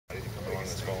along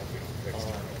this fall? I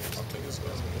think it's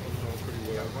going pretty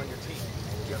well.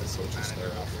 We got a coaching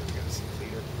staff.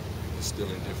 It's still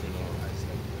in different.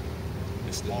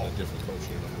 It's still in a different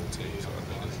culture in the whole team, so I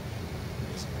think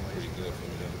it's pretty good for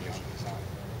me to mention.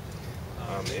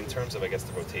 In terms of, I guess,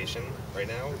 the rotation right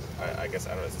now, I guess,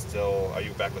 I don't know, is it still, are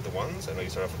you back with the ones? I know you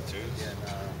started off with the twos.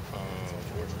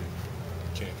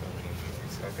 Can't comment on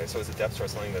that. Okay, so is the depth chart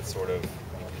something that's sort of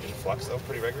in flux, though,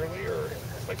 pretty regularly? Or,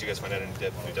 like, do you guys find out a new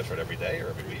depth chart every day or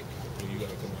every week? Well, you got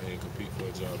to come out here and compete for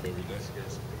a job every day.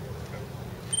 Okay.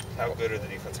 How good are the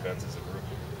defensive ends as a group?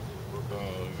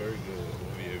 Very good.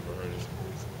 We ever heard of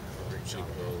Chico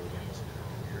and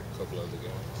a couple other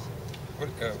guys.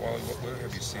 Wally, what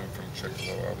have you seen from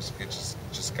Chico? Obviously, he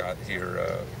just got here.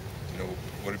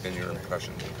 What have been your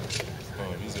impressions of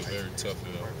him? He's a very tough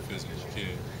and physical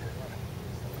kid.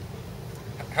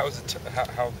 How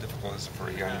difficult is it for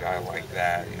a young guy like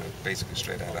that, basically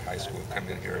straight out of high school, come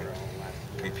in here and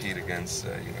compete against,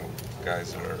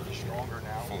 guys that are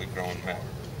fully grown men?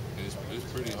 It's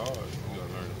pretty hard. You got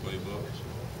to learn the playbook.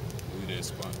 We didn't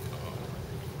spent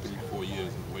 3 to 4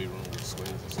 years in the weight room with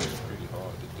Swayze, so it's pretty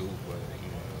hard to do, but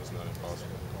it's not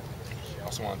impossible. I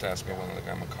also wanted to ask about one of the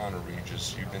guy, McConnor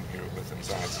Regis. You've been here with him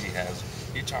as long as he has.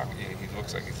 He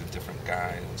looks like he's a different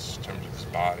guy in terms of his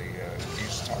body. Can you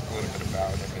just talk a little bit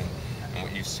about him and what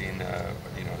you've seen,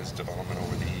 his development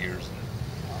over the years?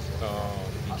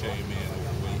 He came in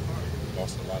overweight,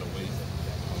 lost a lot of weight.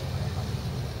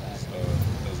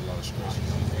 Does a lot of stretches.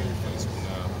 He's very flexible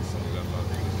now, so we got a lot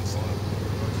of movements in him.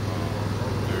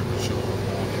 Very mature,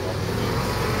 on and off the field.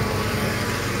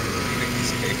 I think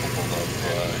he's capable of,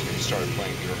 he started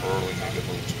playing here early, maybe a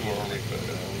little too early, but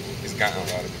he's gotten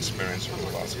a lot of experience over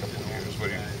the last couple of years.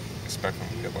 What do you expect from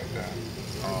a kid like that?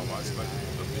 I expect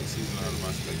a big season out of him.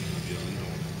 I expect him to be a leader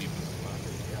on the defensive line.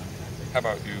 How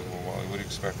about you, Wally? What do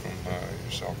you expect from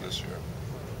yourself this year?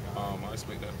 I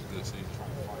expect that to be a good season.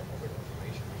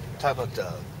 Talk about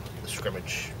the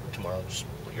scrimmage tomorrow. Just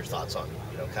what your thoughts on,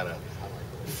 kind of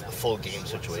a full game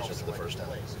situation for the first time.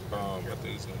 I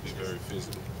think it's going to be very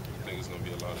physical. I think it's going to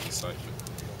be a lot of excitement.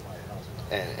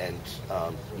 And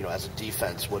as a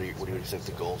defense, what do you think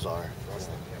the goals are?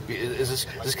 Is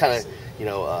this kind of,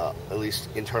 at least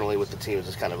internally with the team, is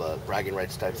this kind of a bragging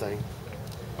rights type thing?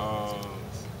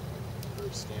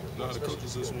 No, the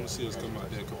coaches just want to see us come out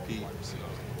there and compete,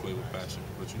 play with passion.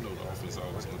 But the offense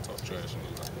always going to talk trash and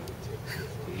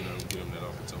get them that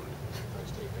opportunity.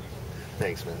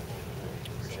 Thanks, man.